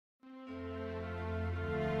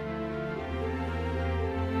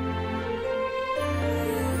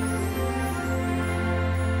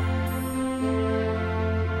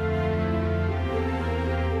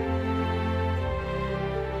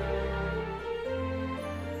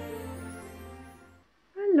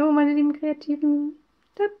meine lieben Kreativen,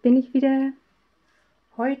 da bin ich wieder.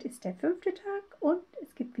 Heute ist der 5. Tag und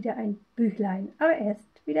es gibt wieder ein Büchlein, aber erst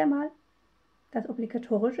wieder mal das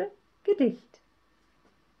obligatorische Gedicht.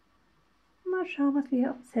 Mal schauen, was wir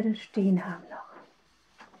hier auf dem Zettel stehen haben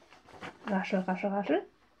noch. Raschel, raschel, raschel.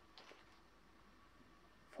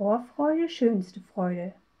 Vorfreude, schönste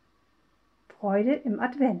Freude. Freude im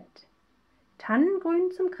Advent.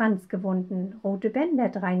 Tannengrün zum Kranz gewunden, rote Bänder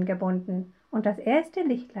drein gebunden, und das erste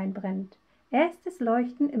Lichtlein brennt. Erstes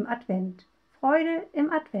Leuchten im Advent. Freude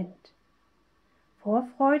im Advent.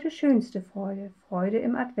 Vorfreude, schönste Freude, Freude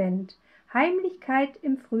im Advent. Heimlichkeit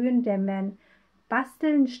im frühen Dämmern,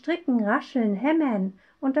 basteln, stricken, rascheln, hämmern,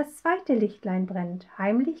 und das zweite Lichtlein brennt.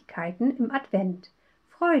 Heimlichkeiten im Advent.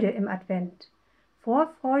 Freude im Advent.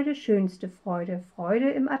 Vorfreude, schönste Freude,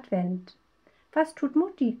 Freude im Advent. Was tut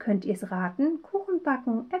Mutti, könnt ihr's raten? Kuchen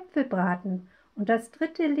backen, Äpfel braten, und das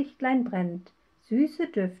dritte Lichtlein brennt. Süße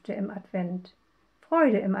Düfte im Advent.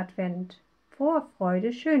 Freude im Advent.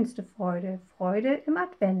 Vorfreude, schönste Freude, Freude im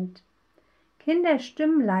Advent.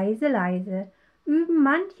 Kinderstimmen leise, leise, üben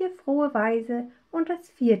manche frohe Weise, und das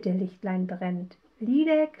vierte Lichtlein brennt.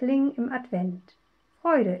 Lieder klingen im Advent.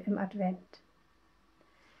 Freude im Advent.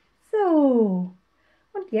 So,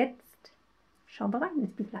 und jetzt schauen wir rein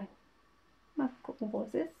ins Büchlein. Mal gucken, wo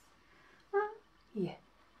es ist. Ah, hier.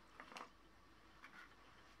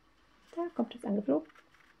 Da kommt es angeflogen.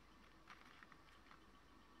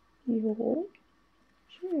 Jo.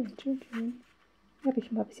 Schön, schön, schön. Hier habe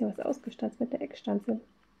ich mal ein bisschen was ausgestanzt mit der Eckstanze.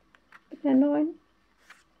 Mit der neuen.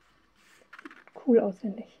 Sieht cool aus,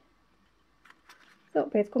 finde ich. So,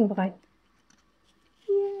 aber jetzt gucken wir rein.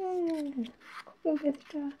 Yeah. Gucken, wer sich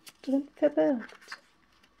da drin verbirgt.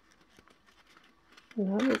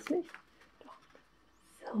 Na, ist nicht. Doch.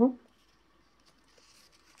 So.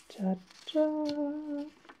 Tada.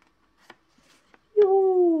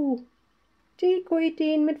 Juhu.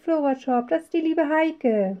 Deko-Ideen mit Florashop, das ist die liebe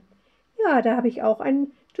Heike. Ja, da habe ich auch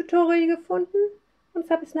ein Tutorial gefunden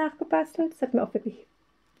und habe es nachgebastelt. Es hat mir auch wirklich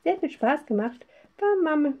sehr viel Spaß gemacht.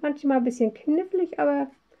 War manchmal ein bisschen knifflig,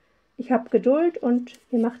 aber ich habe Geduld und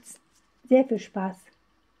mir macht es sehr viel Spaß.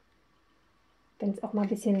 Wenn es auch mal ein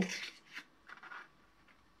bisschen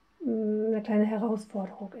eine kleine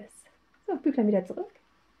Herausforderung ist. So, Büchlein wieder zurück,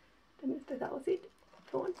 damit es besser aussieht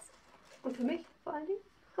für uns und für mich vor allen Dingen.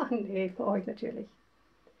 Ach nee, für euch natürlich.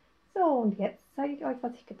 So, und jetzt zeige ich euch,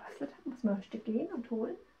 was ich gebastelt habe. Muss mal ein Stück gehen und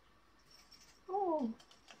holen. Oh.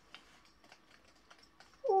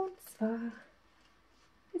 Und zwar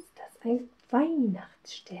ist das ein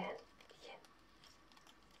Weihnachtssternchen.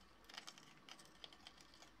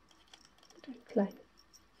 Mit einem kleinen.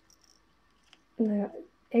 Naja,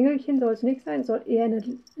 Engelchen soll es nicht sein, soll eher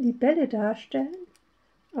eine Libelle darstellen.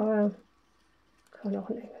 Aber kann auch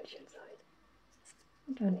ein Engelchen sein.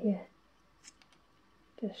 Und dann hier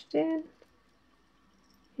der Stern,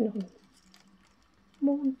 hier noch ein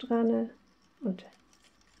Mond dran und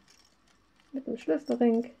mit einem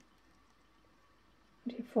Schlüsselring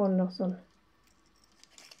und hier vorne noch so ein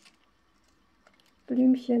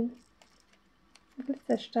Blümchen, ein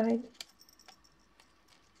Glitzerstein.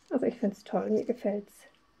 Also ich finde es toll, mir gefällt es.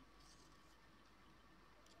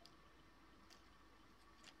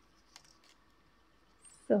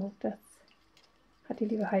 So, das hat die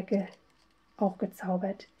liebe Heike auch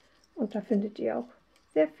gezaubert. Und da findet ihr auch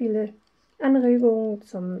sehr viele Anregungen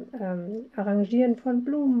zum Arrangieren von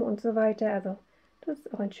Blumen und so weiter. Also das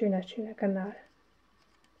ist auch ein schöner, schöner Kanal.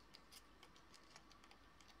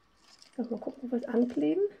 So, mal gucken, ob wir es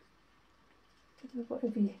ankleben. Jetzt müssen wir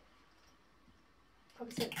irgendwie ein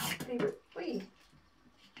bisschen aufkleben. Ui.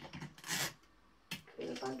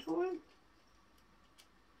 Klebeband holen.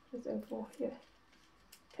 Das irgendwo hier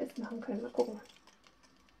festmachen können. Mal gucken.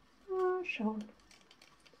 Mal schauen,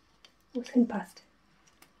 wo es hinpasst.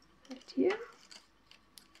 Vielleicht hier.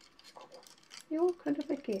 Gucken. Jo, könnte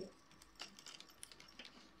vielleicht gehen.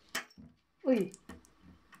 Ui.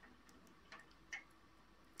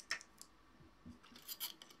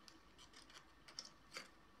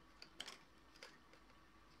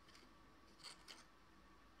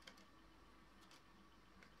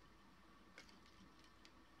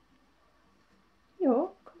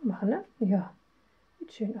 Jo, kann man machen, ne? Ja,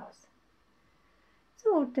 sieht schön aus.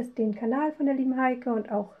 So, den Kanal von der lieben Heike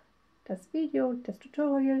und auch das Video, das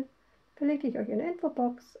Tutorial verlinke ich euch in der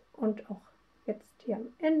Infobox und auch jetzt hier am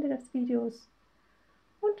Ende des Videos.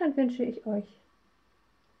 Und dann wünsche ich euch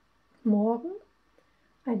morgen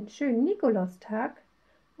einen schönen Nikolaustag.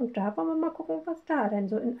 Und da wollen wir mal gucken, was da denn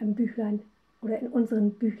so in einem Büchlein oder in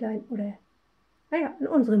unseren Büchlein oder, naja, in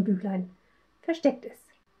unserem Büchlein versteckt ist.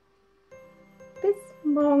 Bis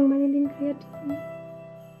morgen, meine lieben Kreativen.